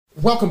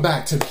Welcome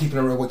back to the Keeping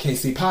It Real with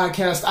KC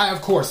podcast. I,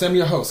 of course, am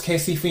your host,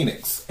 KC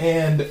Phoenix,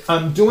 and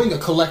I'm doing a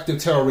collective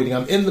tarot reading.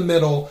 I'm in the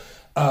middle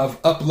of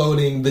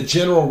uploading the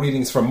general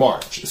readings for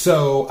March.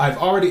 So I've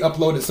already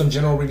uploaded some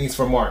general readings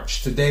for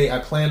March. Today, I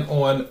plan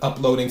on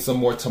uploading some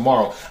more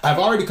tomorrow. I've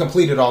already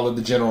completed all of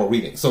the general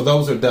readings, so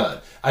those are done.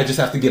 I just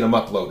have to get them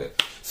uploaded.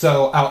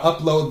 So I'll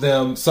upload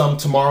them some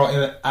tomorrow,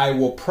 and I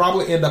will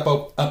probably end up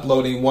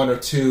uploading one or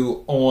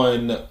two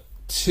on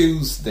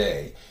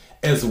Tuesday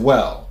as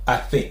well, I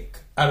think.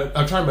 I'm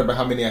trying to remember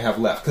how many I have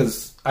left,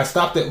 because I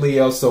stopped at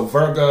Leo, so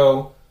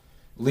Virgo,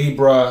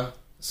 Libra,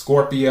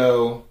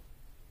 Scorpio,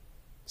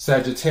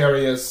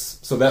 Sagittarius,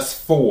 so that's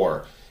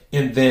 4,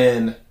 and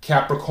then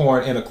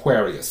Capricorn and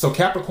Aquarius. So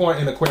Capricorn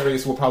and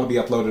Aquarius will probably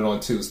be uploaded on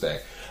Tuesday.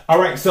 All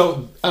right,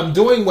 so I'm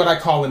doing what I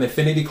call an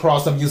infinity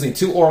cross. I'm using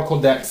 2 oracle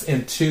decks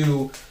and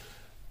 2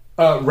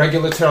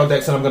 regular tarot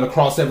decks, and I'm going to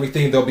cross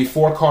everything. There'll be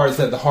 4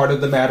 cards at the heart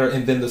of the matter,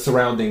 and then the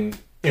surrounding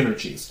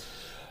energies.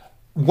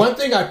 One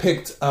thing I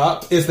picked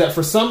up is that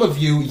for some of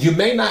you, you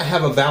may not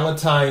have a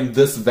Valentine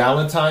this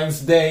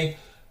Valentine's Day,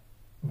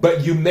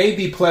 but you may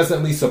be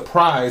pleasantly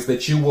surprised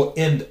that you will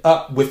end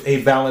up with a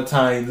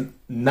Valentine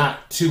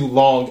not too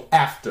long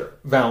after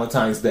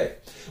Valentine's Day,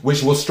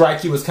 which will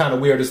strike you as kind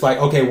of weird. It's like,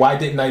 okay, why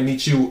didn't I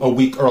meet you a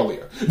week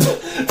earlier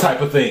type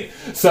of thing.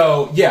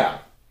 So, yeah.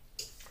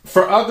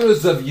 For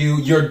others of you,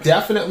 you're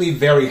definitely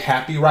very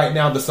happy right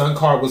now. The Sun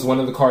card was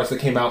one of the cards that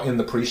came out in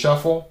the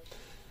pre-shuffle.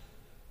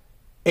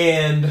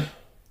 And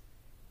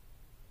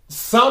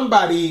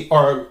somebody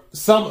or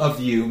some of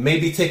you may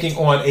be taking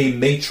on a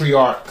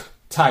matriarch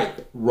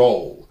type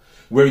role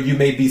where you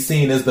may be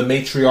seen as the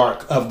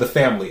matriarch of the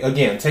family.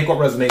 Again, take what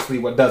resonates,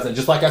 leave what doesn't.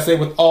 Just like I say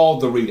with all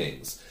the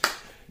readings.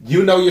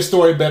 You know your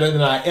story better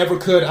than I ever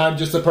could. I'm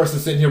just a person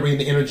sitting here reading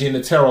the energy and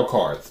the tarot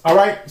cards. All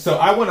right, so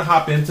I want to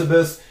hop into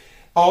this.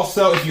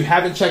 Also, if you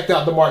haven't checked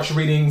out the March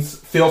readings,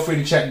 feel free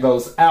to check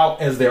those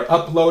out as they're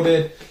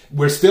uploaded.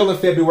 We're still in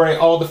February.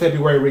 All the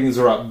February readings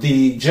are up.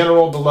 The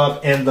general, the love,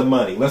 and the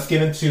money. Let's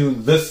get into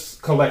this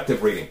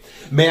collective reading.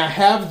 May I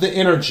have the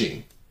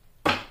energy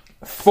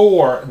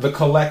for the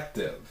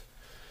collective?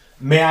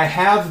 May I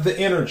have the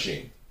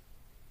energy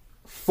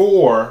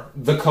for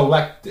the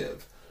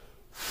collective?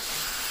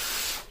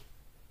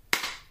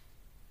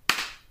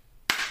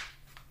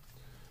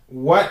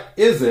 What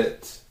is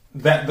it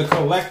that the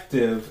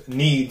collective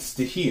needs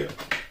to hear?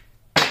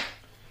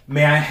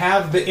 May I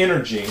have the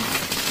energy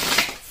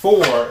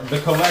for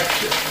the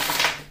collective?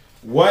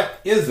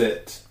 What is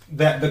it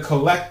that the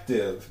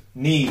collective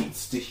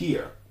needs to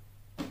hear?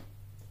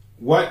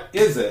 What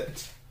is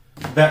it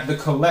that the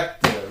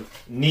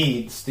collective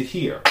needs to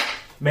hear?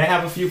 May I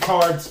have a few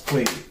cards,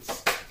 please?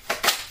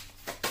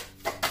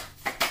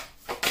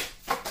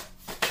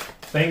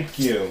 Thank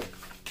you.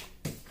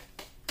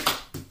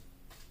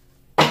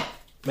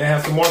 May I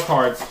have some more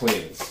cards,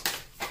 please?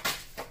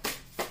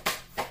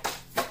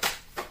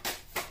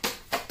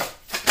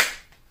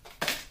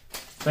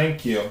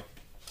 Thank you.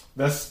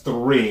 That's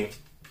 3.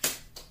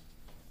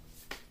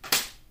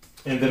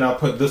 And then I'll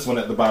put this one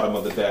at the bottom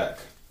of the deck.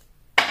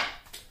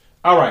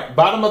 All right,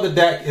 bottom of the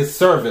deck is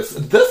service.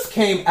 This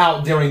came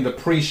out during the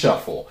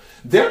pre-shuffle.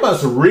 There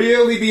must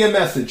really be a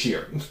message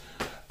here.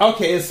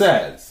 Okay, it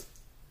says,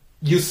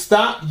 you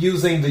stop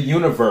using the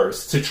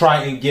universe to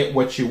try and get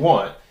what you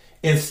want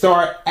and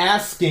start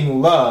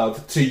asking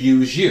love to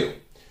use you.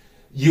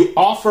 You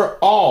offer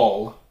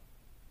all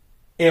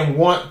and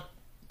want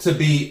to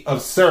be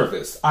of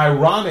service.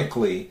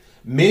 Ironically,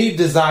 many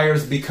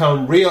desires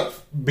become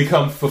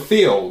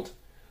fulfilled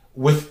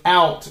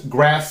without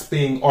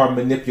grasping or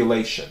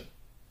manipulation.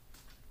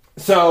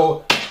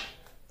 So,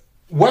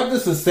 what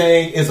this is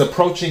saying is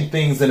approaching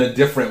things in a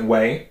different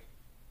way,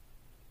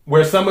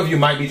 where some of you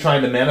might be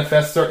trying to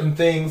manifest certain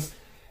things,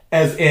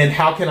 as in,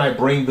 how can I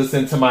bring this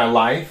into my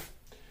life?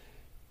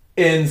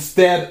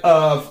 Instead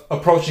of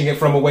approaching it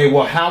from a way,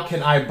 well, how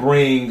can I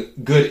bring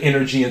good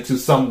energy into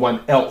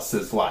someone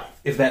else's life,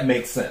 if that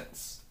makes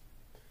sense?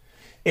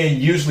 And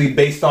usually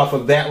based off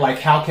of that, like,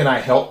 how can I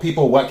help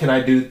people? What can I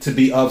do to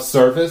be of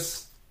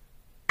service?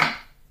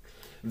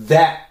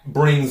 That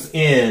brings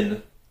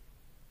in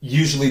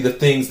usually the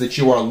things that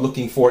you are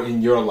looking for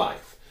in your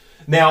life.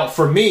 Now,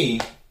 for me,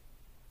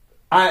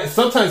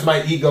 sometimes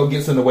my ego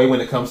gets in the way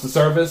when it comes to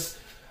service.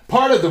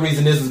 Part of the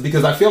reason is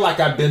because I feel like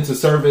I've been to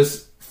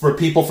service for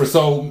people for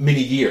so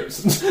many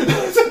years.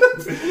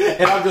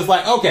 And I'm just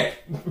like, okay,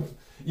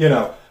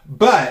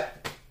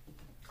 but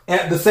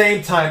at the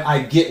same time,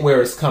 I get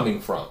where it's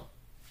coming from.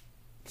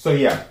 So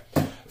yeah,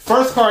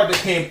 first card that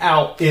came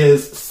out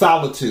is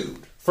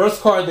solitude.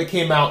 First card that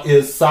came out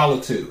is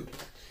solitude.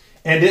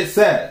 And it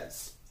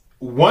says,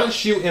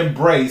 once you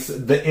embrace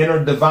the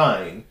inner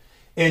divine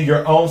in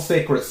your own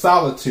sacred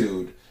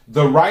solitude,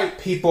 the right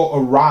people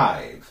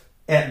arrive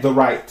at the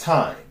right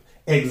time,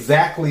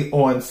 exactly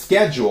on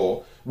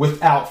schedule,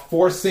 without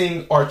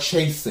forcing or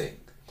chasing.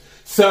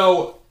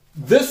 So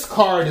this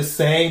card is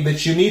saying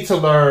that you need to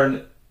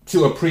learn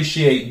to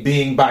appreciate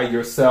being by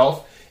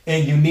yourself,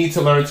 and you need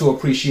to learn to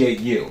appreciate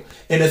you.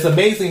 And it's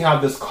amazing how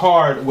this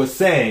card was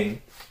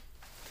saying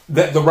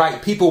that the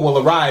right people will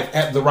arrive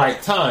at the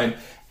right time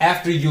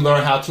after you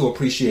learn how to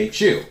appreciate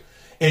you.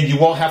 And you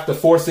won't have to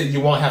force it. You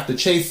won't have to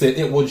chase it.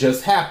 It will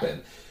just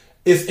happen.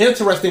 It's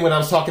interesting when I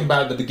was talking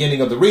about at the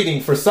beginning of the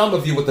reading, for some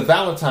of you with the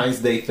Valentine's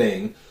Day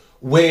thing,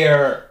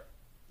 where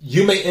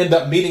you may end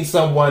up meeting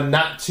someone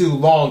not too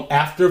long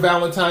after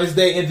Valentine's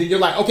Day, and then you're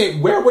like, okay,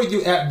 where were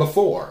you at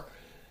before?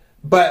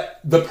 But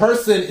the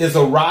person is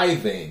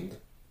arriving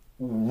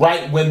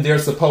right when they're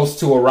supposed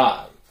to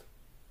arrive,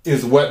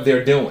 is what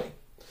they're doing.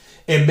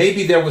 And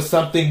maybe there was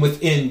something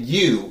within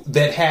you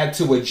that had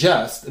to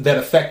adjust that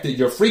affected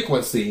your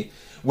frequency,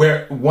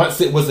 where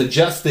once it was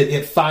adjusted,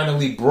 it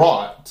finally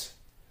brought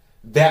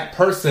that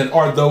person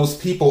or those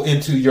people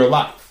into your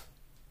life.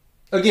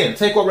 Again,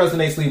 take what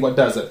resonates, leave what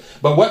doesn't.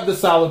 But what the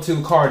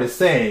Solitude card is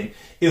saying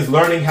is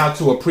learning how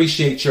to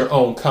appreciate your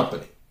own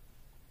company.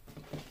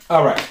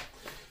 All right.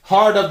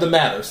 Heart of the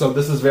matter. So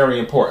this is very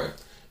important.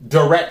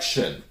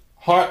 Direction.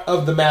 Heart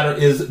of the matter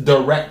is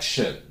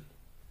direction.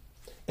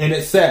 And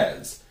it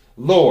says,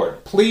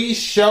 Lord, please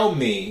show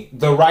me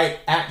the right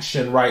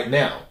action right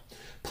now.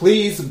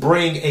 Please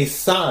bring a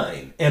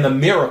sign and a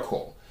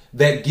miracle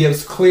that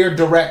gives clear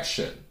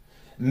direction.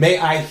 May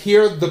I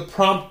hear the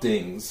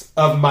promptings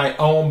of my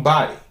own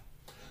body.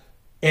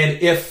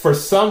 And if for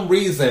some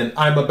reason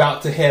I'm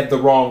about to head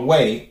the wrong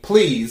way,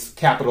 please,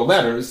 capital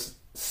letters,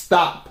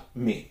 stop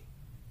me.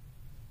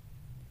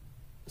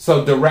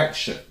 So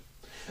direction.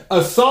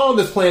 A song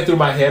that's playing through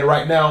my head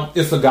right now,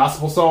 it's a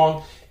gospel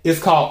song.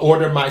 It's called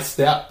Order My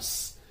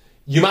Steps.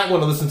 You might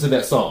want to listen to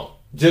that song.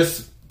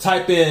 Just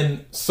type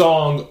in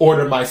song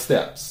Order My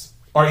Steps,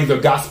 or either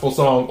gospel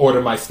song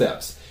Order My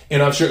Steps,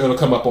 and I'm sure it'll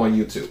come up on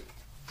YouTube.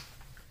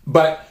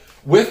 But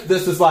with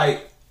this, it's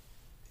like,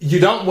 you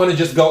don't want to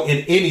just go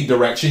in any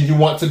direction. You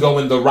want to go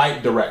in the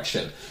right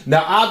direction.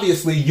 Now,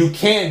 obviously, you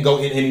can go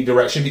in any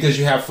direction because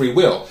you have free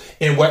will.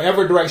 And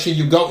whatever direction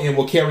you go in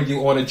will carry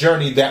you on a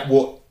journey that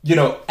will,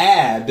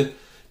 add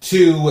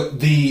to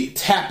the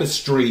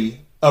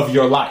tapestry of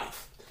your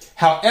life.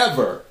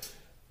 However,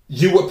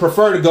 you would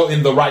prefer to go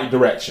in the right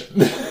direction,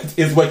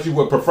 is what you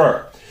would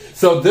prefer.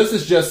 So this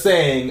is just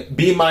saying,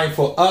 be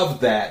mindful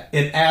of that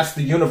and ask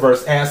the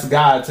universe, ask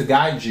God to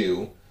guide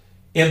you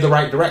in the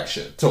right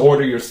direction, to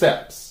order your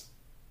steps.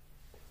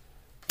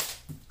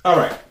 All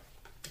right.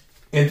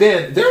 And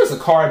then there's a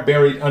card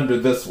buried under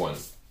this one.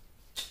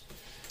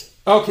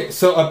 Okay,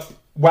 so,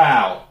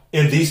 wow.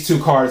 And these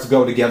two cards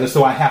go together,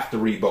 so I have to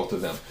read both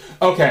of them.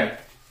 Okay.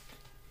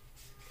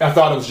 I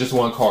thought it was just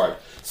one card.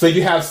 So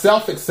you have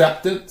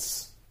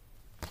self-acceptance,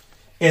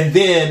 and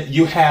then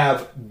you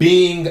have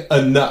being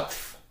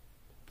enough.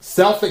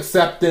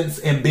 Self-acceptance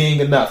and being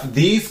enough.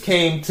 These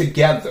came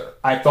together.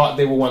 I thought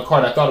they were one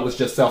card. I thought it was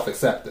just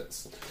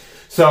self-acceptance.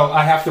 So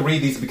I have to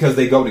read these because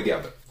they go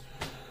together.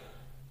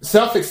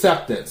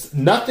 Self-acceptance.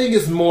 Nothing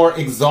is more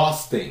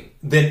exhausting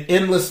than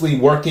endlessly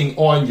working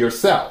on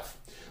yourself.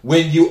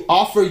 When you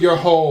offer your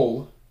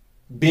whole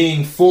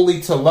being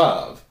fully to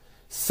love,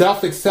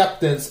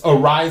 self-acceptance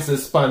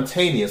arises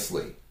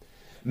spontaneously.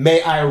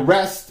 May I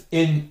rest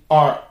in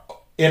our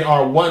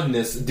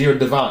oneness, dear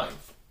divine.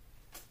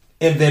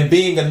 And then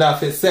being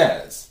enough, it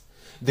says,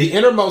 the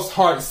innermost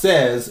heart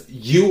says,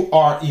 you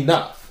are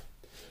enough.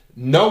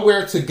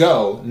 Nowhere to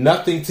go,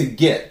 nothing to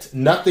get,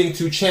 nothing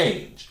to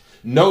change,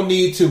 no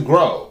need to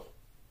grow,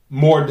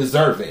 more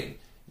deserving.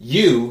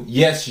 You,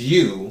 yes,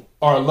 you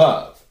are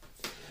love.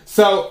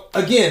 So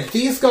again,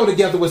 these go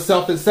together with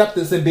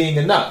self-acceptance and being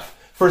enough.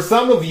 For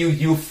some of you,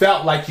 you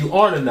felt like you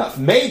aren't enough.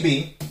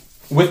 Maybe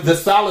with the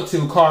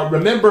Solitude card,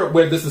 remember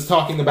where this is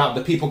talking about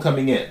the people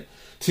coming in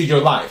to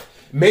your life.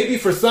 Maybe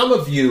for some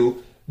of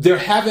you, there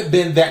haven't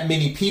been that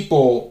many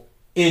people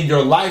in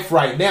your life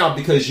right now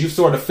because you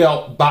sort of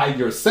felt by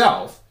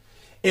yourself.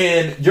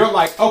 And you're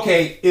like,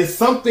 okay, is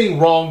something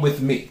wrong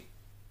with me?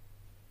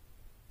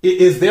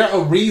 Is there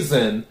a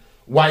reason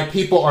why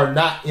people are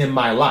not in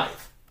my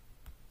life?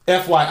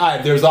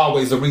 FYI, there's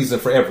always a reason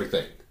for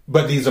everything,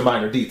 but these are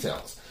minor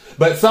details.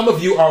 But some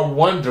of you are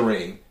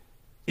wondering,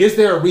 is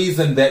there a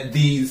reason that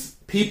these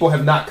people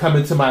have not come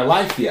into my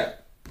life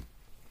yet?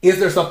 Is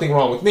there something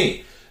wrong with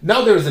me?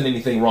 No, there isn't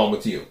anything wrong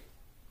with you.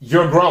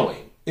 You're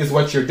growing, is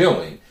what you're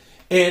doing.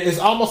 And it's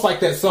almost like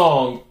that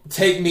song,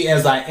 Take Me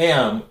As I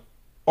Am,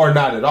 or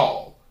Not At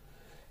All.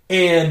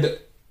 And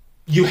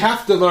you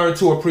have to learn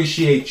to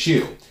appreciate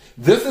you.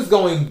 This is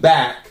going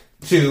back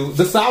to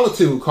the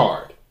Solitude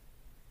card,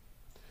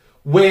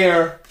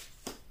 where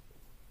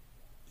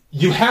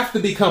you have to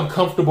become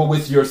comfortable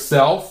with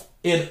yourself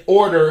in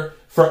order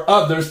for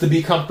others to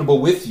be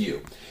comfortable with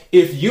you.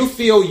 If you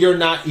feel you're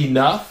not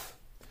enough,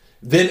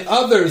 then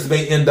others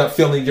may end up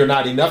feeling you're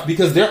not enough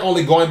because they're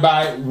only going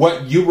by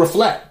what you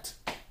reflect.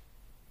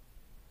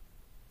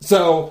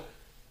 So,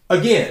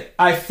 again,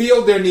 I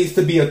feel there needs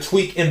to be a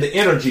tweak in the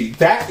energy.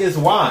 That is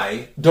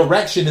why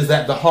direction is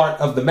at the heart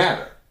of the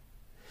matter.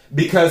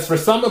 Because for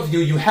some of you,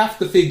 you have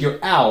to figure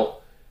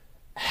out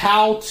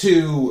how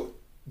to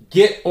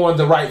get on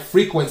the right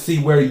frequency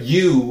where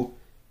you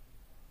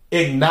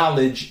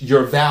acknowledge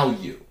your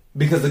value.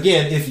 Because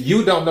again, if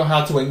you don't know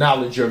how to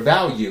acknowledge your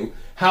value,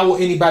 how will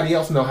anybody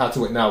else know how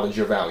to acknowledge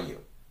your value?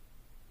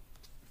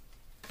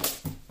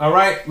 All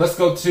right, let's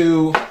go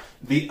to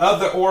the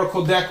other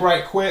oracle deck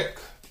right quick.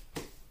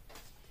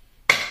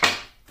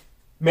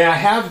 May I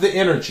have the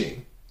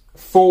energy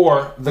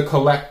for the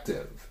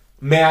collective.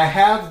 May I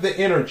have the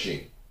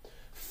energy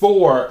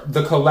for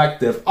the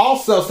collective.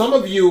 Also, some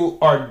of you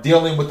are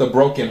dealing with a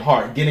broken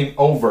heart, getting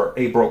over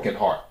a broken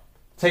heart.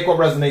 Take what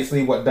resonates,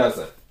 leave what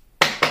doesn't.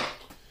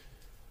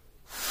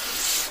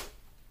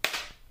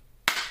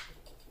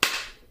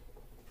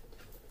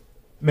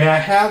 May I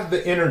have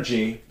the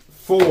energy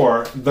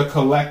for the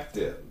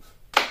collective.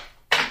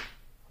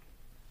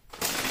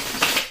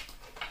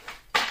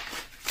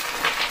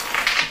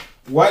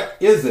 What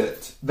is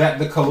it that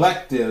the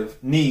collective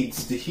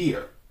needs to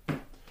hear?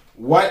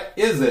 What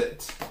is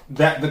it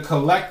that the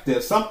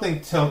collective, something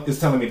is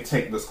telling me to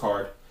take this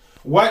card.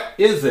 What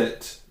is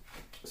it,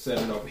 set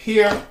it over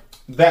here,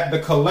 that the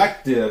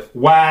collective,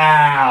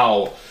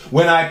 wow.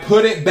 When I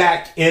put it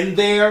back in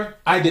there,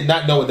 I did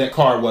not know what that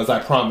card was, I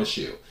promise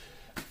you.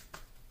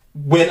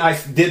 When I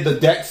did the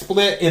deck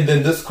split and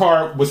then this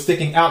card was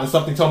sticking out and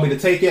something told me to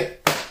take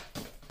it,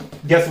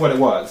 guess what it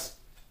was?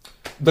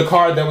 The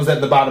card that was at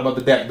the bottom of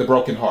the deck, the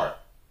broken heart.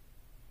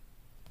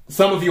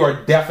 Some of you are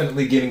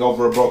definitely getting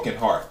over a broken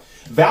heart.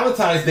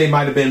 Valentine's Day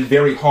might have been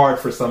very hard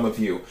for some of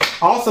you.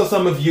 Also,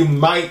 some of you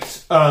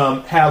might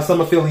have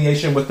some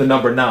affiliation with the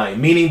number 9,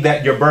 meaning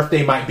that your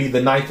birthday might be the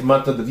 9th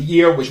month of the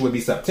year, which would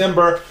be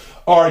September,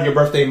 or your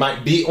birthday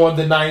might be on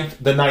the 9th,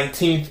 the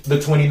 19th, the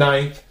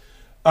 29th.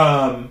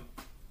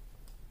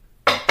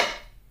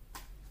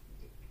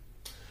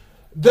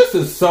 This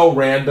is so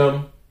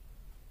random,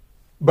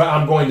 but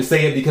I'm going to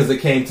say it because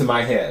it came to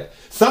my head.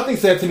 Something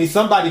said to me,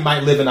 somebody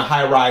might live in a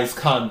high-rise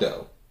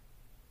condo.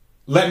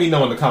 Let me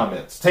know in the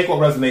comments. Take what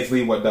resonates,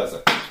 leave what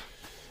doesn't.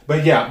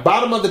 But yeah,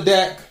 bottom of the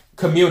deck,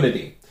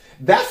 community.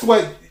 That's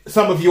what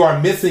some of you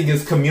are missing,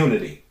 is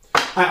community.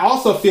 I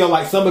also feel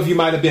like some of you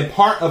might have been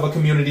part of a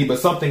community, but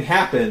something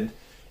happened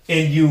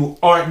and you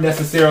aren't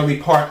necessarily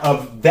part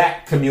of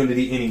that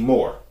community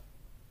anymore.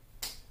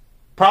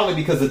 Probably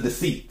because of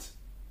deceit.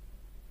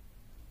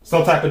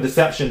 Some type of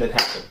deception that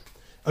happened.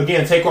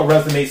 Again, take what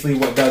resonates,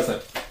 leave what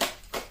doesn't.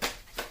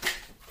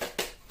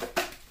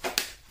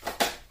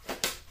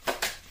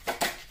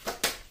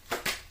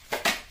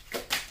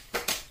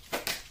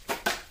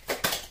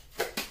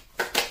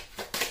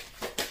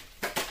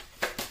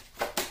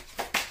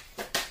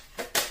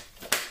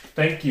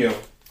 Thank you.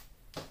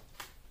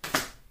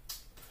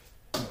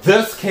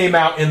 This came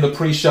out in the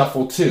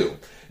pre-shuffle too.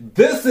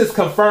 This is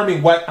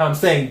confirming what I'm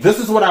saying. This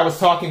is what I was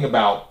talking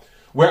about,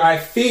 where I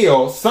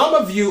feel some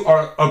of you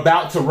are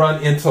about to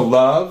run into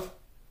love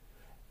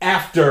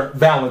after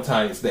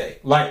Valentine's Day,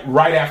 like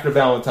right after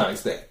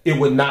Valentine's Day. It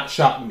would not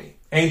shock me.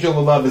 Angel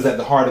of love is at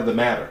the heart of the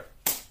matter.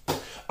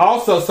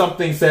 Also,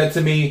 something said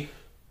to me,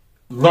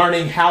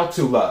 learning how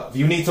to love.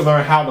 You need to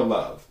learn how to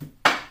love.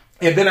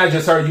 And then I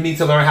just heard you need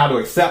to learn how to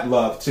accept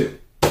love too.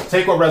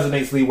 Take what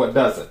resonates, leave what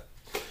doesn't.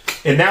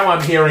 And now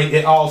I'm hearing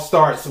it all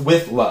starts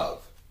with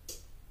love.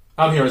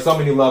 I'm hearing so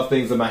many love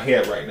things in my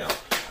head right now.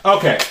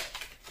 Okay.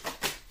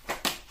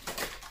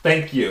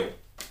 Thank you.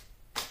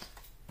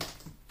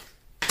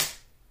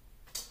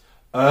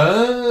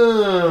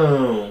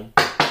 Oh.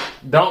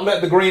 Don't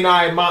let the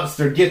green-eyed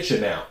monster get you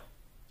now.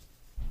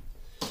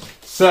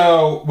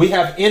 So we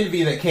have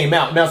envy that came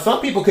out. Now,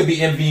 some people could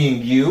be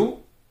envying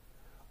you,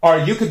 or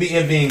you could be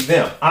envying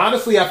them.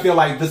 Honestly, I feel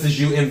like this is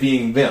you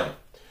envying them.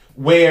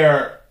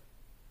 Where,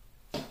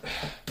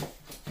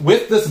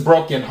 with this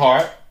broken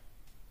heart,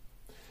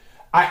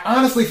 I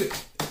honestly feel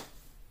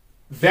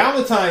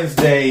Valentine's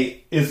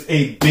Day is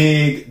a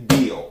big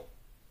deal.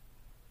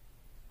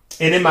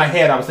 And in my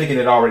head, I was thinking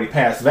it already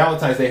passed.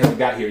 Valentine's Day hasn't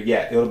got here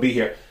yet. It'll be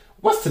here.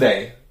 What's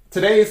today?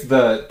 Today's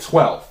the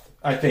 12th,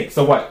 I think.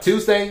 So what,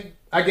 Tuesday,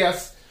 I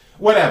guess?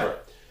 Whatever.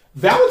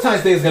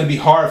 Valentine's Day is going to be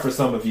hard for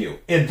some of you.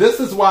 And this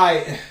is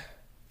why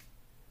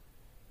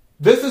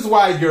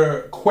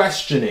you're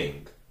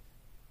questioning.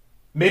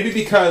 Maybe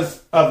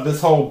because of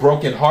this whole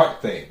broken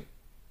heart thing.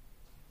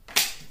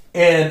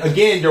 And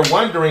again, you're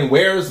wondering,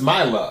 where's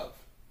my love?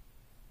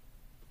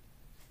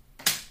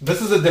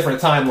 This is a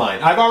different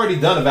timeline. I've already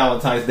done a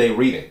Valentine's Day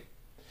reading.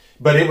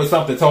 But it was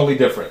something totally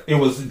different. It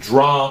was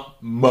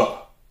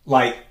drama.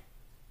 Like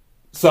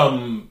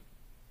some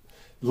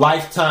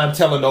Lifetime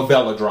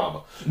telenovela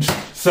drama.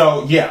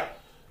 So yeah,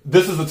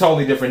 this is a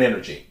totally different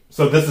energy.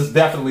 So this is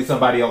definitely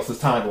somebody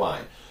else's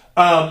timeline.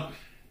 I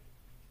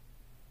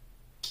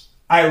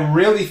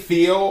really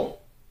feel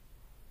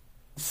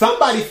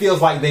somebody feels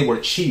like they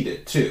were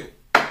cheated too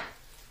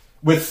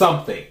with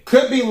something.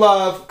 Could be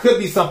love, could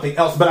be something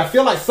else, but I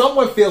feel like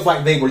someone feels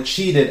like they were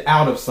cheated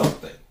out of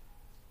something.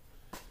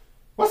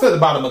 What's at the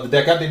bottom of the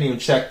deck? I didn't even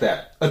check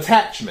that.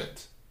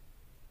 Attachment.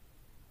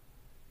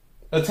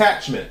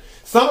 Attachment.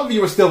 Some of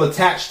you are still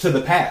attached to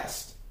the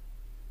past.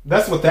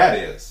 That's what that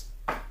is.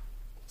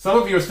 Some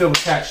of you are still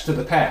attached to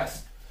the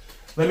past.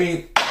 Let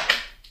me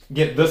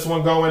get this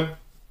one going.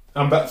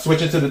 I'm about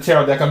switching to the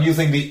tarot deck. I'm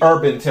using the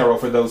Urban Tarot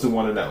for those who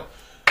want to know.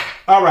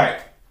 All right.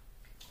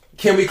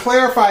 can we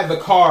clarify the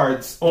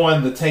cards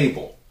on the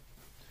table?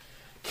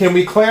 Can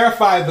we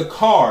clarify the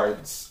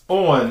cards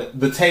on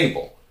the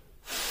table?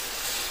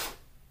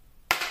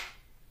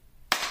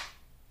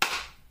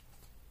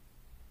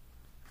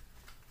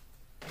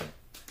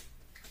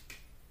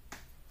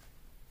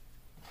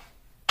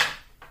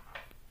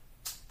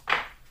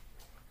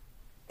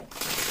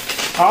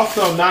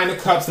 Also, 9 of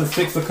Cups and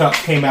 6 of Cups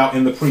came out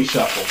in the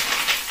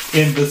pre-shuffle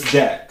in this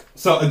deck.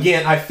 So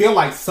again, I feel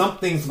like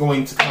something's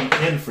going to come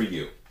in for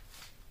you.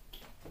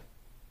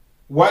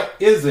 What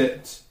is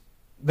it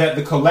that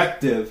the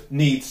collective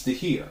needs to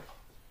hear?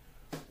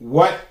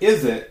 What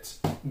is it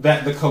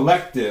that the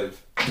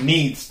collective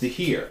needs to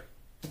hear?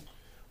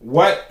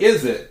 What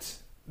is it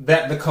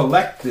that the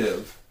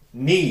collective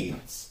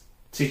needs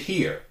to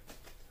hear?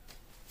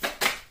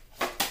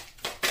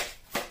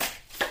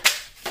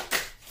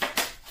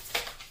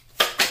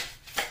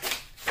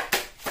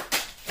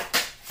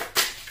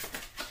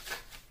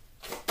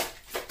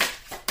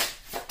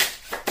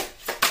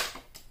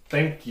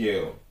 Thank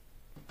you.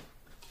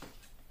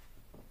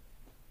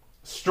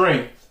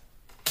 Strength.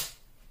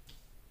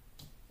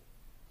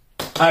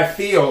 I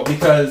feel,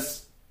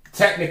 because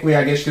technically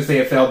I guess you could say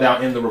it fell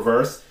down in the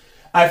reverse.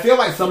 I feel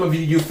like some of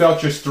you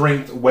felt your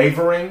strength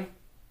wavering.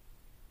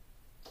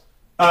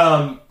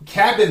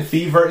 Cabin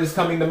fever is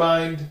coming to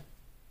mind,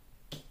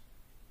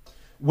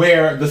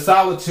 where the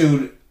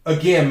solitude,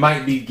 again,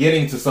 might be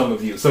getting to some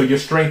of you. So your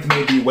strength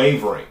may be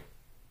wavering.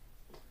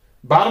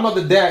 Bottom of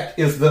the deck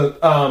is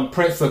the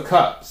Prince of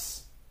Cups.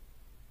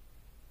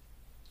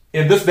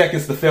 In this deck,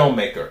 it's the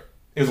filmmaker,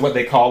 is what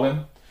they call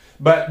him.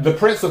 But the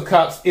Prince of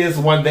Cups is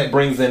one that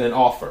brings in an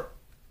offer.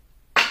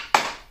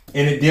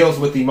 And it deals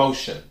with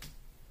emotion.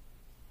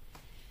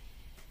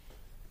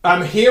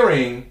 I'm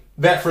hearing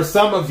that for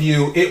some of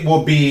you, it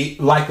will be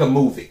like a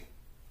movie.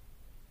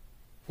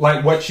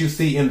 Like what you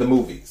see in the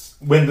movies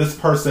when this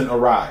person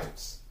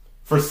arrives.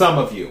 For some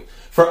of you.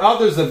 For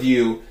others of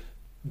you,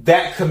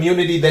 that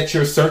community that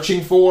you're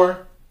searching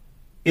for,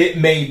 it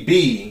may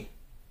be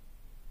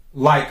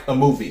like a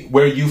movie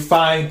where you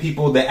find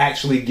people that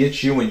actually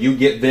get you and you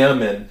get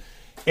them and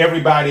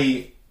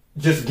everybody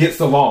just gets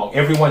along.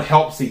 Everyone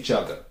helps each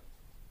other.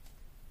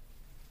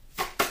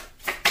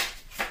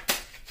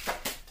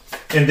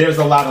 And there's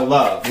a lot of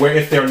love where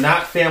if they're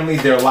not family,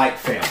 they're like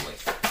family.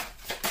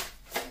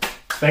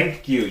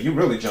 Thank you. You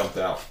really jumped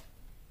out.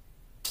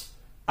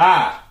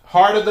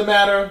 Heart of the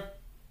matter,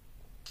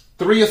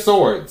 3 of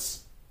Swords.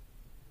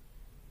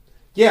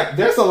 Yeah,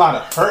 there's a lot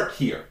of hurt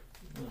here.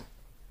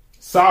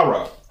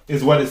 Sorrow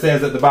is what it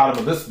says at the bottom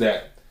of this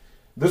deck.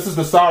 This is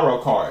the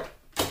sorrow card.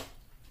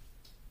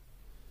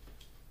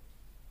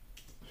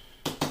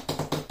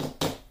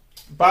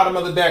 Bottom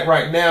of the deck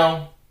right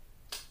now,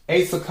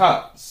 Ace of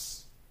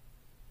Cups.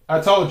 I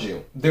told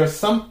you, there's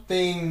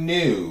something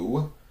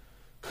new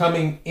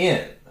coming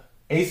in.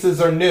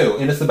 Aces are new,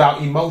 and it's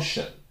about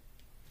emotion.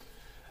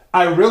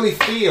 I really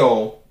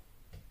feel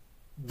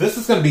this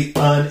is going to be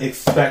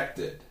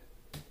unexpected.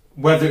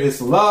 Whether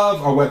it's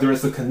love or whether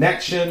it's a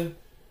connection.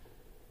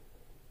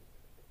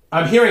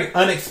 I'm hearing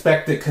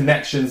unexpected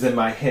connections in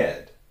my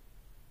head.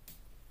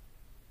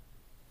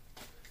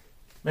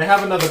 May I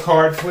have another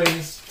card,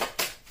 please?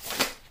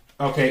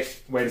 Okay,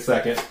 wait a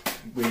second.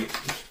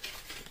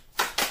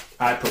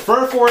 I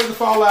prefer for it to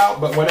fall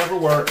out, but whatever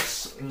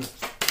works.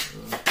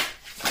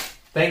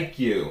 Thank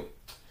you.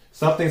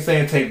 Something's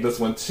saying take this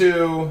one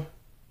too.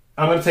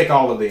 I'm going to take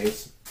all of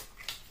these.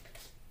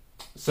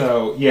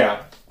 So,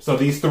 yeah. So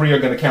these 3 are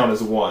going to count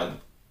as 1.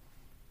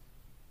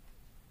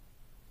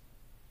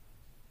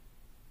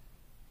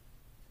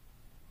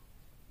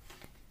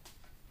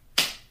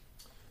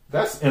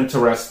 That's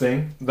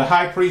interesting. The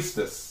High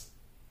Priestess.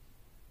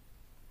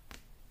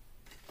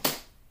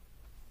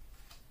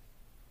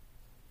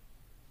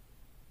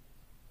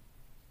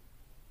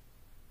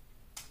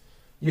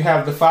 You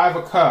have the 5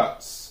 of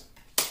Cups.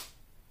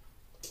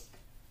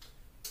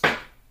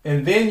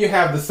 And then you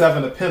have the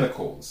 7 of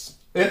Pentacles.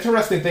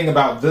 Interesting thing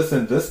about this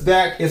in this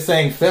deck is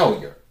saying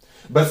failure.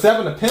 But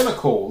 7 of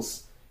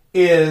Pentacles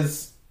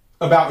is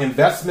about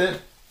investment.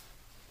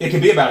 It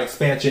can be about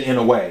expansion in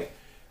a way.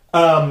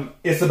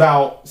 It's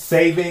about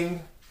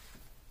saving.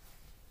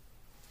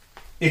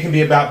 It can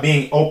be about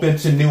being open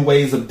to new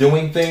ways of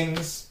doing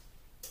things.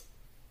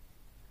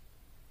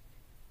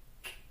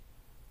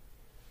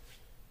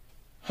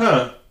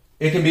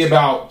 It can be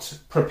about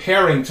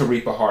preparing to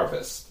reap a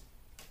harvest.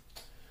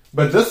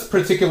 But this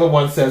particular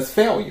one says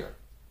failure.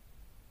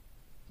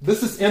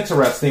 This is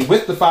interesting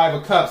with the 5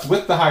 of Cups,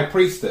 with the High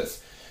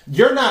Priestess.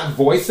 You're not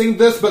voicing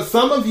this, but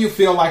some of you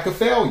feel like a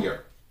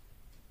failure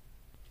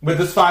with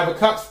this 5 of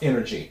Cups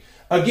energy.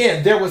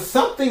 Again, there was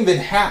something that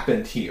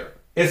happened here,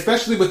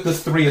 especially with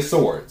this 3 of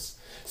Swords.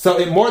 So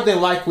it more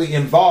than likely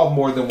involved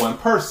more than one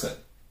person.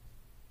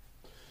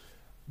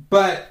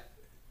 But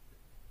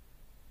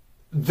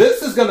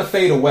this is going to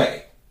fade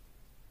away.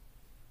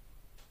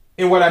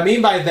 And what I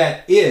mean by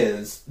that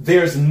is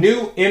there's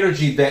new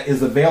energy that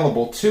is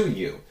available to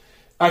you.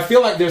 I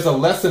feel like there's a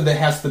lesson that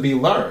has to be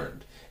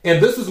learned.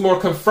 And this is more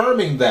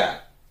confirming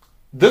that.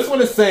 This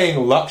one is saying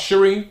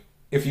luxury.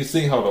 if you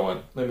see, hold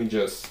on, let me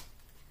just,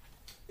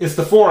 it's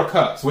the Four of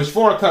Cups, which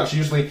Four of Cups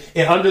usually,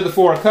 and under the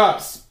Four of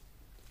Cups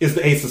is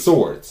the Ace of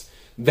Swords.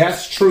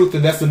 That's truth,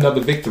 and that's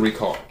another victory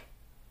card,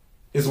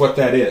 is what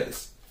that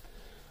is.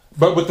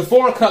 But with the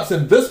Four of Cups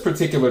in this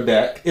particular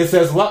deck, it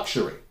says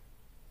luxury.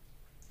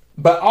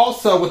 But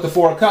also with the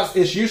Four of Cups,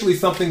 it's usually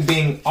something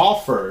being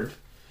offered,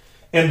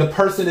 and the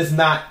person is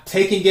not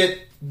taking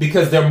it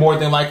because they're more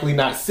than likely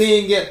not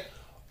seeing it,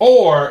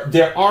 or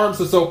their arms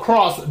are so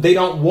crossed they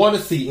don't want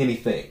to see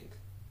anything.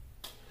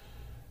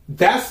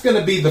 That's going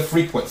to be the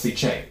frequency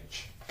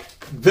change.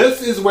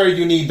 This is where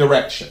you need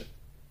direction.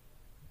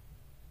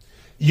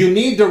 You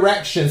need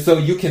direction so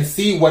you can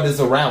see what is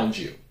around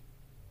you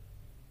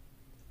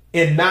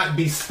and not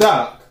be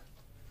stuck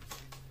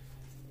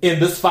in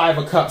this Five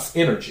of Cups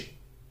energy.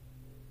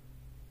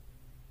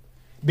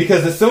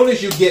 Because as soon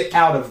as you get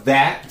out of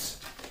that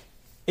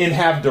and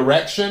have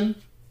direction,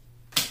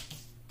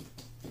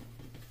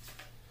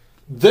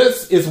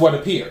 this is what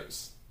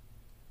appears.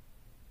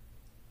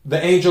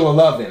 The Angel of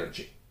Love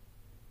energy.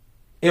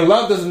 And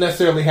love doesn't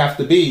necessarily have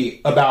to be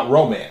about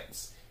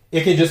romance.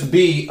 It can just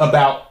be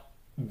about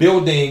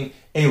building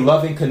a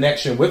loving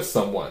connection with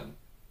someone.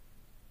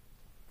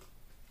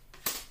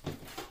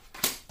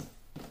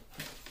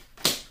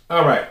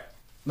 All right,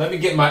 let me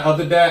get my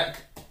other deck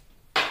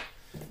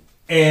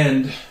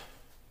and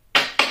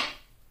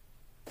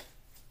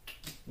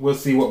we'll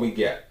see what we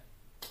get.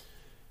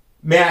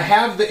 May I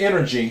have the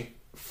energy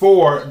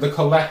for the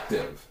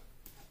collective?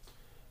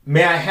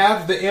 May I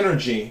have the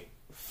energy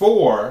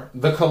for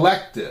the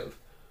collective?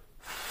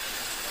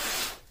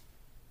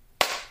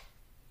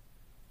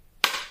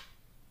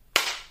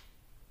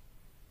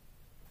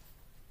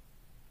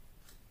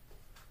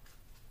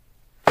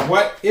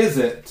 What is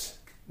it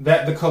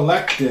that the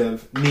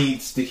collective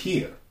needs to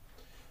hear?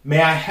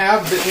 May I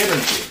have the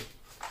energy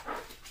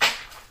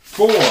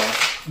for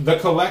the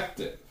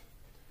collective?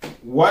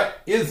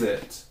 What is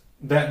it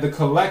that the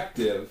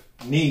collective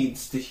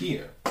needs to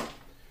hear?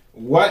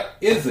 What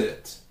is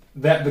it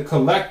that the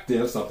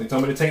collective, something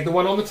told me to take the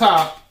one on the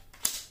top,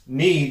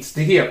 needs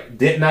to hear?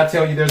 Didn't I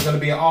tell you there's going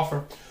to be an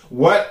offer?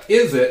 What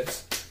is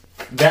it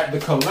that the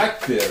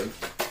collective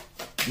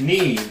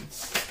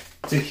needs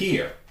to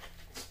hear?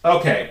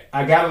 Okay,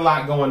 I got a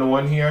lot going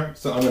on here,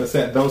 so I'm going to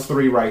set those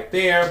three right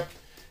there.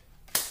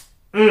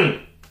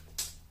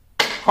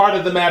 Heart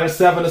of the matter,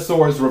 Seven of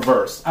Swords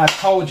reversed. I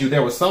told you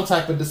there was some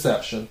type of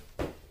deception.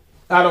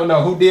 I don't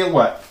know who did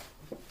what.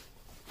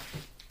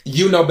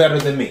 You know better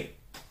than me.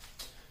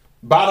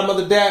 Bottom of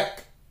the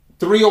deck,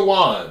 Three of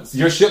Wands.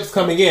 Your ship's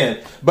coming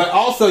in. But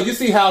also, you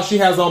see how she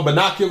has on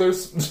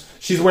binoculars?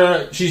 She's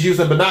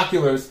using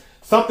binoculars.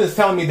 Something's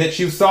telling me that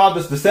you saw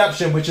this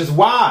deception, which is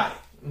why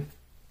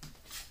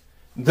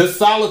this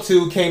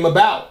solitude came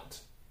about.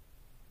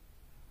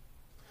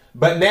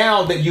 But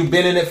now that you've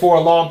been in it for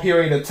a long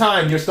period of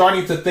time, you're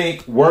starting to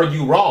think, were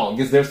you wrong?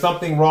 Is there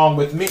something wrong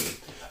with me?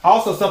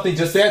 Also, something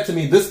just said to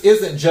me, this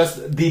isn't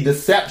just the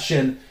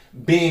deception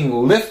being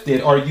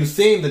lifted or you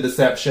seeing the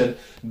deception.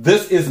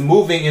 This is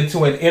moving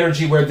into an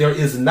energy where there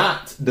is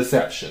not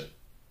deception.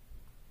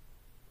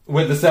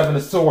 With the Seven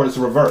of Swords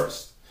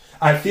reversed.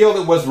 I feel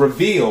it was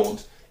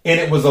revealed and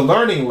it was a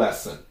learning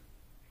lesson.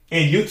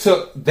 And you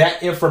took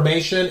that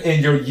information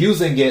and you're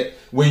using it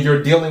when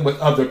you're dealing with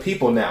other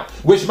people now.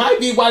 Which might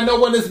be why no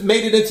one has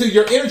made it into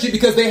your energy,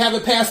 because they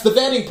haven't passed the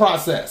vetting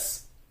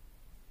process.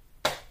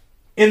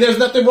 And there's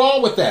nothing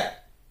wrong with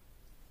that.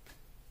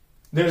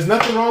 There's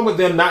nothing wrong with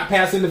them not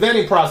passing the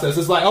vetting process.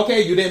 It's like,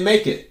 okay, you didn't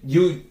make it.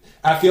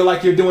 I feel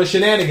like you're doing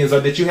shenanigans, or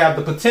that you have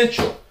the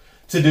potential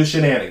to do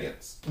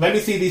shenanigans. Let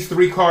me see these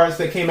three cards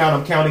that came out.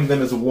 I'm counting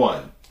them as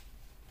one.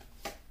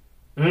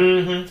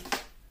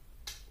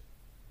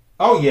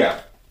 Oh, yeah.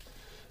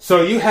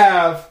 So you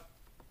have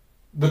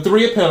the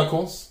Three of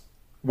Pentacles,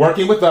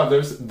 working with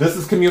others. This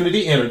is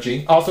community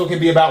energy. Also can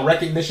be about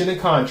recognition and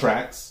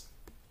contracts.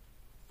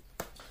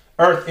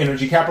 Earth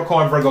energy,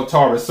 Capricorn, Virgo,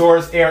 Taurus.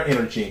 Taurus, air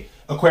energy,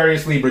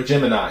 Aquarius, Libra,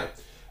 Gemini.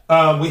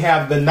 We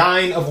have the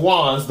Nine of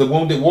Wands, the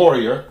wounded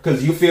warrior,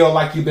 because you feel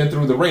like you've been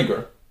through the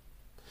ringer.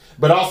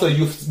 But also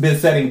you've been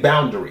setting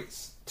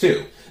boundaries,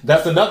 too.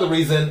 That's another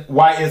reason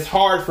why it's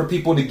hard for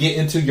people to get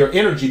into your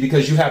energy,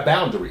 because you have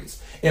boundaries.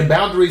 And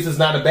boundaries is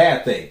not a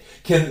bad thing.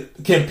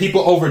 Can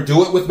people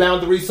overdo it with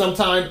boundaries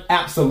sometimes?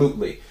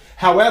 Absolutely.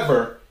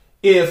 However,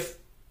 if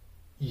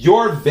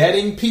you're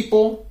vetting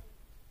people,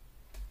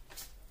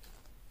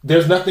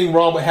 there's nothing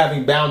wrong with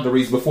having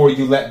boundaries before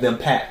you let them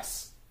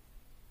pass.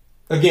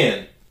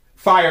 Again,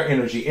 fire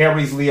energy,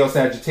 Aries, Leo,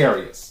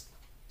 Sagittarius.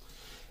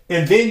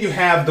 And then you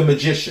have the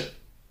Magician,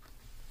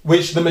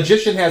 which the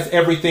Magician has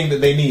everything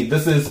that they need.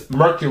 This is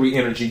Mercury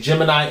energy,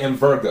 Gemini and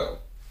Virgo.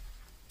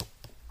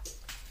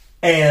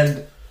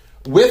 And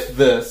with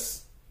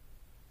this,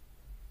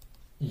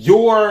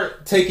 you're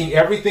taking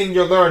everything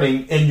you're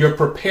learning and you're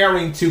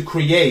preparing to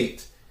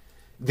create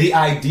the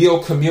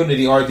ideal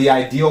community or the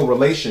ideal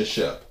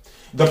relationship.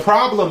 The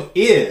problem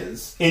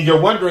is, and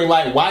you're wondering,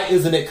 like, why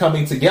isn't it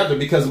coming together?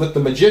 Because with the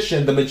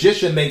magician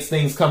makes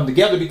things come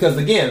together because,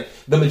 again,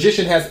 the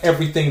magician has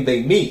everything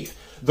they need.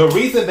 The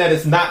reason that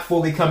it's not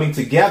fully coming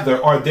together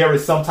or there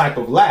is some type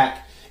of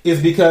lack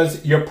is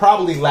because you're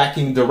probably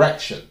lacking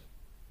direction.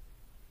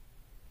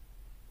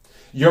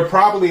 You're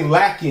probably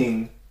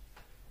lacking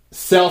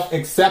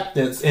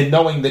self-acceptance and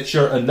knowing that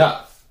you're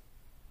enough.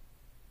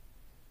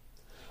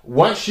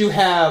 Once you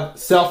have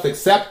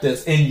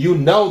self-acceptance and you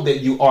know that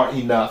you are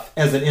enough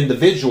as an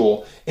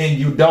individual and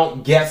you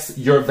don't guess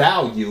your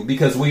value,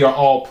 because we are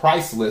all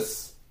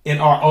priceless in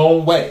our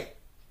own way.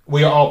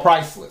 We are all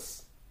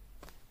priceless.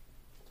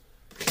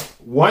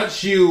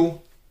 Once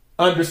you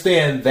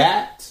understand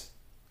that,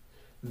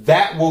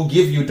 that will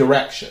give you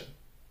direction.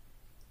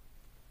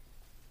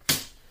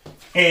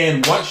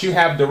 And once you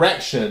have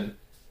direction,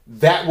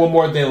 that will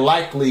more than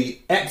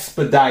likely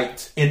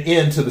expedite an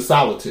end to the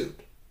solitude.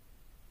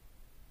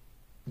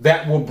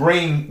 That will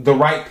bring the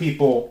right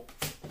people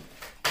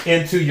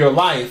into your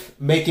life,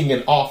 making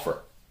an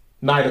offer.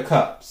 Knight of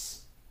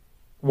Cups,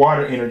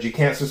 water energy,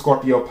 Cancer,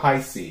 Scorpio,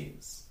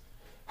 Pisces.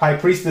 High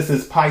Priestess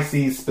is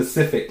Pisces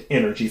specific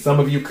energy. Some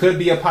of you could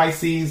be a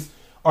Pisces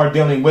or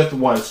dealing with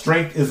one.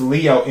 Strength is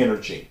Leo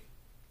energy.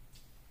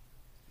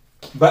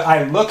 But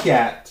I look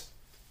at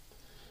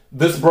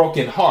this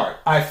broken heart.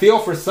 I feel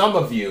for some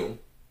of you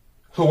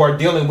who are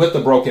dealing with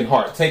a broken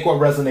heart. Take what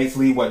resonates,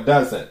 leave what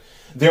doesn't.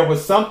 There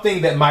was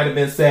something that might have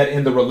been said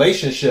in the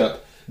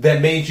relationship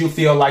that made you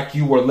feel like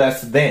you were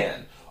less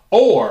than.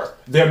 Or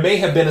there may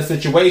have been a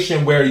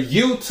situation where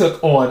you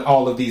took on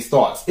all of these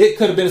thoughts. It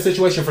could have been a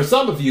situation for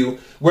some of you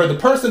where the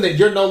person that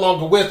you're no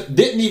longer with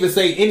didn't even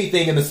say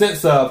anything in the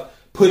sense of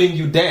putting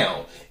you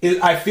down.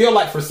 I feel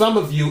like for some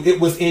of you, it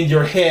was in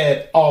your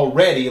head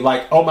already,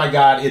 like, oh my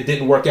God, it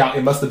didn't work out.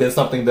 It must have been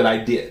something that I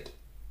did.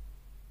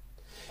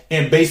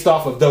 And based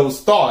off of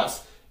those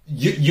thoughts,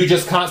 you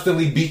just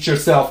constantly beat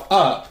yourself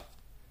up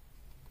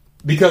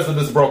because of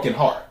this broken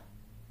heart.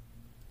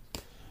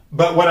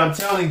 But what I'm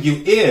telling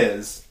you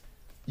is,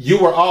 you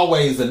were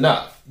always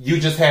enough. You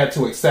just had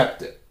to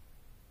accept it.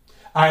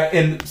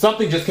 And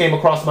something just came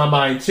across my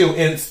mind too.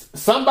 In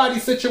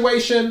somebody's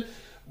situation,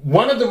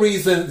 one of the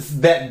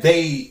reasons that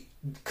they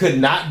could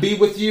not be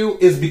with you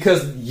is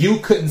because you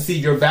couldn't see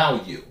your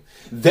value.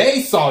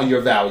 They saw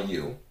your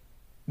value.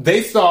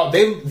 They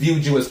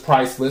viewed you as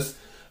priceless,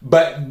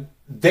 but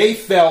they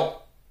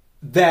felt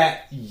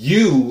that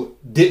you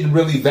didn't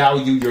really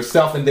value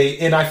yourself, and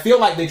I feel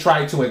like they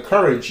tried to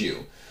encourage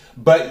you,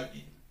 but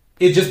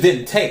it just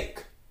didn't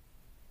take.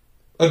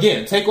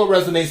 Again, take what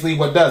resonates, leave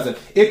what doesn't.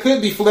 It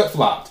could be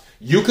flip-flopped.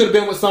 You could have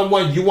been with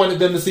someone, you wanted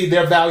them to see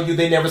their value,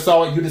 they never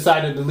saw it, you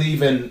decided to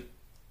leave, and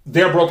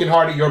they're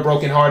brokenhearted, you're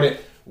brokenhearted,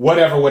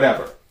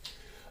 whatever.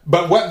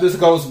 But what this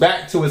goes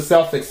back to is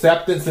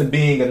self-acceptance and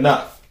being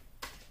enough,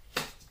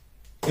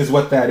 is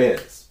what that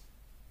is.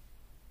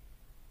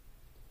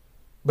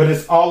 But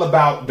it's all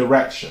about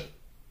direction.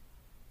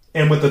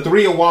 And with the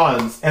Three of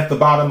Wands at the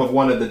bottom of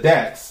one of the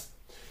decks,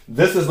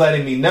 this is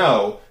letting me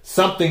know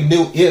something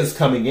new is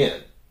coming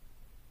in.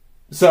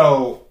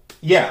 So,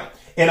 yeah.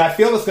 And I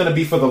feel it's going to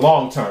be for the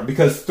long term,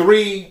 because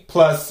 3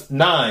 plus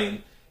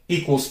 9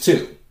 equals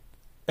 2.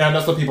 And I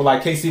know some people are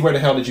like, Casey, where the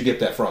hell did you get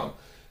that from?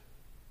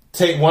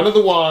 Take one of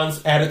the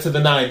wands, add it to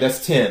the 9,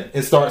 that's 10.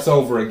 It starts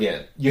over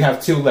again. You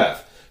have 2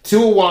 left.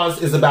 2 of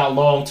Wands is about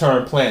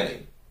long-term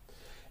planning.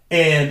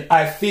 And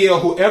I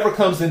feel whoever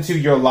comes into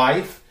your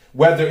life,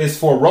 whether it's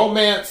for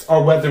romance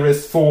or whether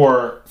it's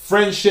for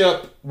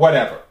friendship,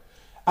 whatever,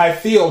 I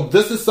feel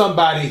this is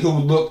somebody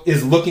who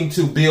is looking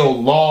to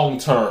build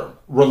long-term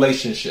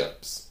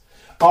relationships.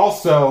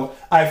 Also,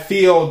 I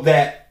feel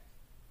that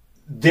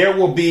there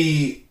will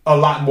be a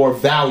lot more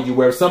value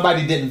where if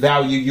somebody didn't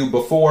value you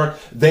before,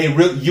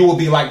 you will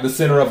be like the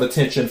center of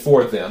attention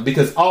for them.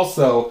 Because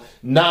also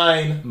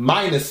 9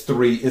 minus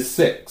 3 is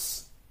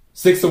 6.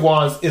 6 of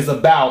Wands is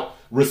about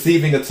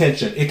receiving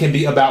attention. It can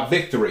be about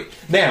victory.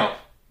 Now,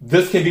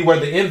 this can be where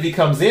the envy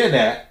comes in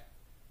at,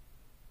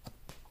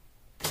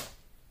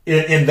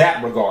 in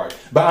that regard.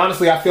 But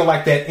honestly, I feel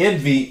like that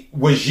envy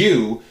was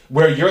you,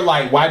 where you're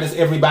like, why does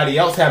everybody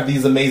else have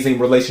these amazing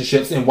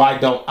relationships and why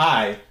don't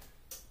I?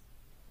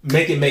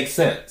 Make it make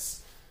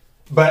sense.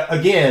 But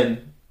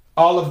again,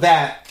 all of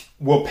that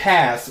will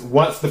pass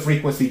once the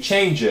frequency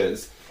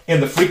changes,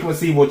 and the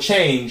frequency will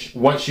change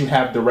once you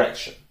have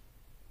direction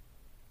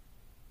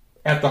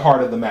at the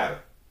heart of the matter.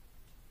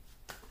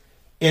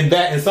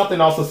 And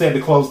something also said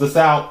to close this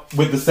out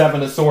with the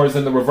 7 of Swords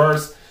in the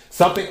reverse.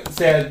 Something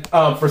said,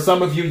 for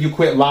some of you, you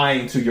quit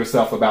lying to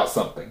yourself about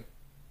something.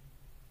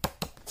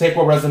 Take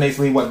what resonates,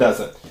 leave what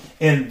doesn't.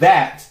 And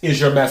that is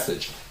your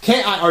message.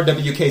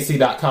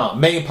 KIRWKC.com,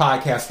 main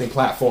podcasting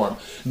platform.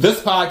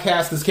 This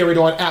podcast is carried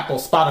on Apple,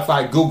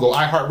 Spotify, Google,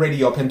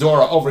 iHeartRadio,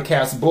 Pandora,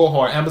 Overcast,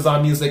 Bullhorn,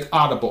 Amazon Music,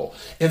 Audible,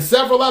 and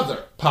several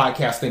other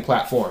podcasting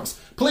platforms.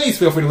 Please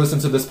feel free to listen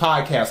to this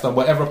podcast on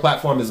whatever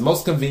platform is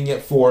most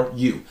convenient for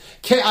you.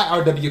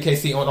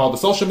 KIRWKC on all the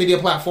social media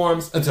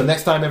platforms. Until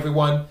next time,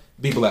 everyone,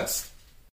 be blessed.